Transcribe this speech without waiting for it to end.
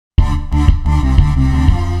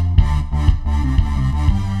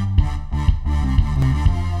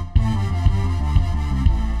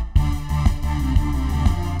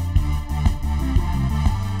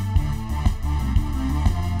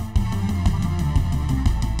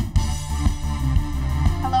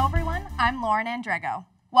I'm Lauren Andrego.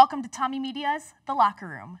 Welcome to TommieMedia's The Locker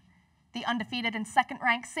Room. The undefeated and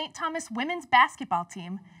second-ranked St. Thomas women's basketball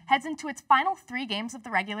team heads into its final 3 games of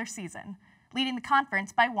the regular season, leading the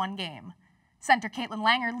conference by 1 game. Center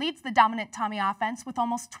Kaitlin leads the dominant Tommie offense with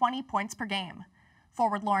almost 20 points per game.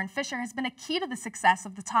 Forward Lauren Fischer has been a key to the success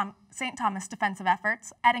of the St. Thomas defensive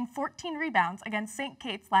efforts, adding 14 rebounds against St.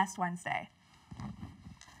 Kate's last Wednesday.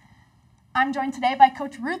 I'm joined today by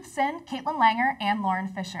Coach Ruth Sinn, Kaitlin Langer, and Lauren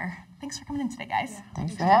Fischer. Thanks for coming in today, guys. Yeah.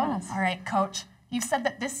 Thanks for having us. All right, Coach, you've said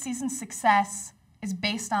that this season's success is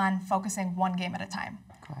based on focusing 1 game at a time.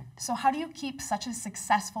 Correct. So how do you keep such a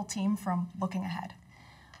successful team from looking ahead?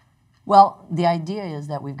 Well, the idea is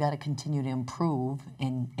that we've got to continue to improve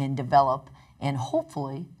and develop, and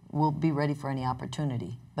hopefully we'll be ready for any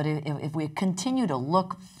opportunity. But if we continue to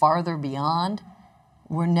look farther beyond,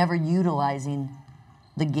 we're never utilizing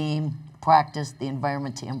the game, practice, the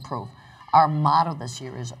environment to improve. Our motto this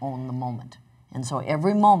year is own the moment. And so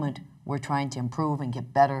every moment we're trying to improve and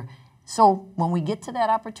get better. So when we get to that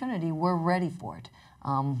opportunity, we're ready for it.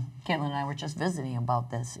 Kaitlin and I were just visiting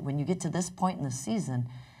about this. When you get to this point in the season,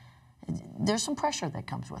 there's some pressure that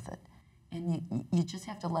comes with it. And you just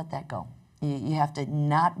have to let that go. You have to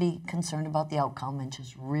not be concerned about the outcome and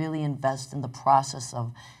just really invest in the process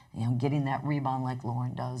of getting that rebound like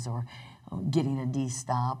Lauren does, or getting a D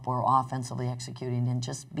stop, or offensively executing, and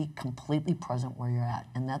just be completely present where you're at.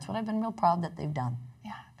 And that's what I've been real proud that they've done.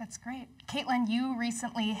 Yeah, that's great. Kaitlin, you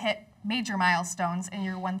recently hit major milestones in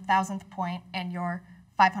your 1,000th point and your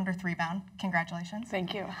 500th rebound. Congratulations.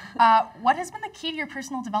 Thank you. What has been the key to your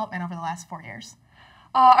personal development over the last 4 years?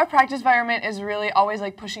 Our practice environment is really always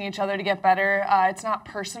like pushing each other to get better. It's not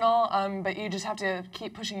personal, but you just have to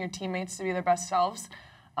keep pushing your teammates to be their best selves.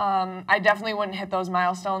 I definitely wouldn't hit those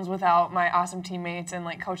milestones without my awesome teammates and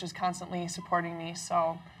like coaches constantly supporting me.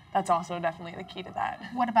 So that's also definitely the key to that.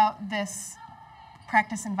 What about this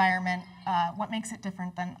practice environment? What makes it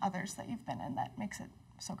different than others that you've been in that makes it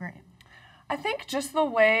so great? I think just the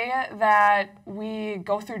way that we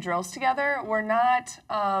go through drills together. We're not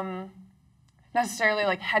necessarily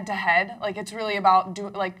like head to head. Like it's really about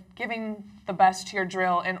giving the best to your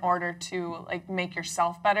drill in order to like make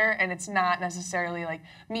yourself better, and it's not necessarily like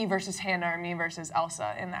me versus Hannah or me versus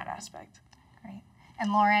Elsa in that aspect. Great.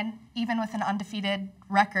 And Lauren, even with an undefeated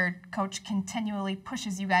record, Coach continually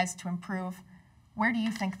pushes you guys to improve. Where do you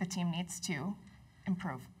think the team needs to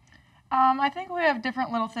improve? I think we have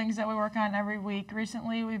different little things that we work on every week.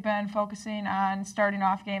 Recently, we've been focusing on starting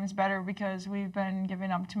off games better because we've been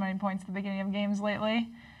giving up too many points at the beginning of games lately.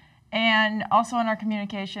 And also in our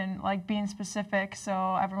communication, like being specific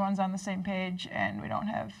so everyone's on the same page and we don't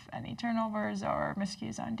have any turnovers or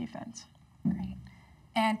miscues on defense. Great.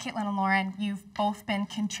 And Kaitlin and Lauren, you've both been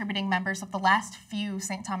contributing members of the last few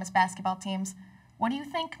St. Thomas basketball teams. What do you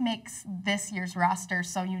think makes this year's roster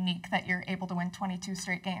so unique that you're able to win 22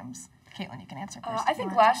 straight games? Kaitlin, you can answer first. I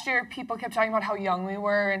think last year people kept talking about how young we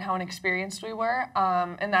were and how inexperienced we were,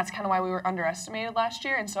 and that's kind of why we were underestimated last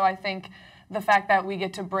year. And so I think the fact that we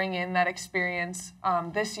get to bring in that experience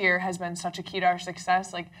this year has been such a key to our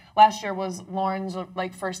success. Like last year was Lauren's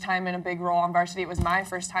first time in a big role on varsity. It was my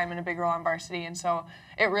first time in a big role on varsity, and so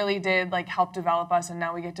it really did help develop us. And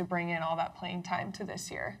now we get to bring in all that playing time to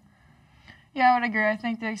this year. Yeah, I would agree. I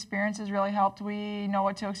think the experience has really helped. We know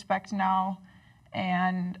what to expect now.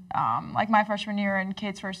 And like my freshman year and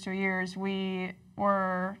Kate's first 2 years, we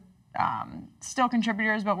were still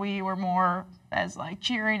contributors, but we were more as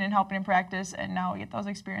cheering and helping in practice, and now we get those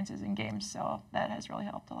experiences in games, so that has really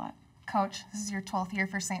helped a lot. Coach, this is your 12th year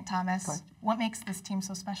for St. Thomas. Correct. What makes this team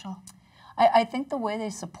so special? I think the way they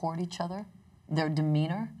support each other, their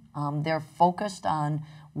demeanor, they're focused on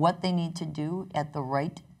what they need to do at the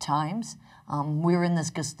right times. We were in this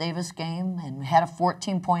Gustavus game and we had a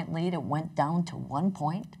 14-point lead. It went down to 1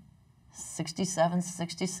 point,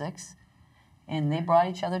 67-66, and they brought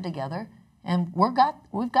each other together, and we've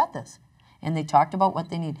got this. And they talked about what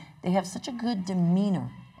they need. They have such a good demeanor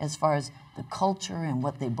as far as the culture and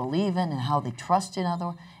what they believe in and how they trust in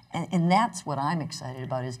other. And that's what I'm excited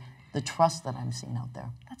about, is the trust that I'm seeing out there.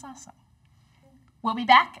 That's awesome. We'll be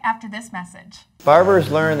back after this message.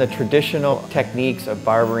 Barbers learn the traditional techniques of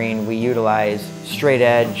barbering. We utilize straight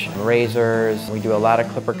edge razors. We do a lot of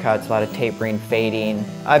clipper cuts, a lot of tapering, fading.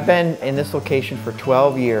 I've been in this location for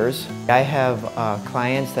 12 years. I have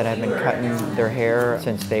clients that have been cutting their hair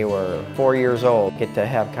since they were 4 years old. Get to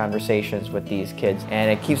have conversations with these kids,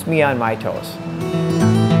 and it keeps me on my toes.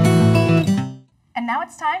 And now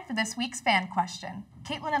it's time for this week's fan question.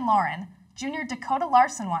 Kaitlin and Lauren, Junior Dakota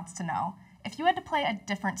Larson wants to know, if you had to play a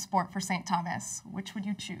different sport for St. Thomas, which would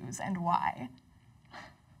you choose and why?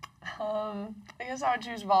 I guess I would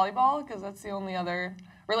choose volleyball because that's the only other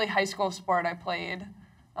really high school sport I played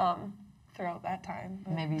throughout that time.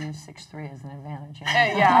 Maybe use 6'3" as an advantage.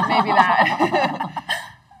 Yeah, maybe that.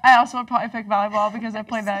 I also would probably pick volleyball because I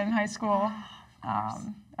played that in high school.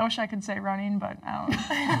 I wish I could say running, but I don't know.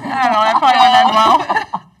 That probably wouldn't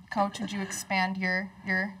end well. Coach, would you expand your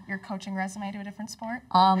coaching resume to a different sport?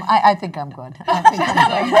 I think I'm good. I think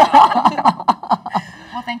I'm good.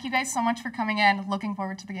 Well, thank you guys so much for coming in. Looking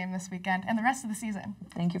forward to the game this weekend and the rest of the season.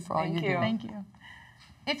 Thank you for all you do. Thank you.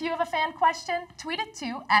 If you have a fan question, tweet it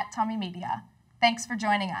to @TommieMedia. Thanks for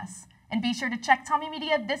joining us. And be sure to check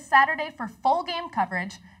TommieMedia this Saturday for full game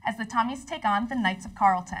coverage as the Tommies take on the Knights of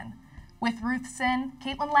Carleton. With Ruth Sinn,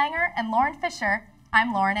 Kaitlin Langer, and Lauren Fischer,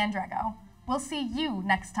 I'm Lauren Andrego. We'll see you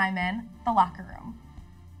next time in The Locker Room.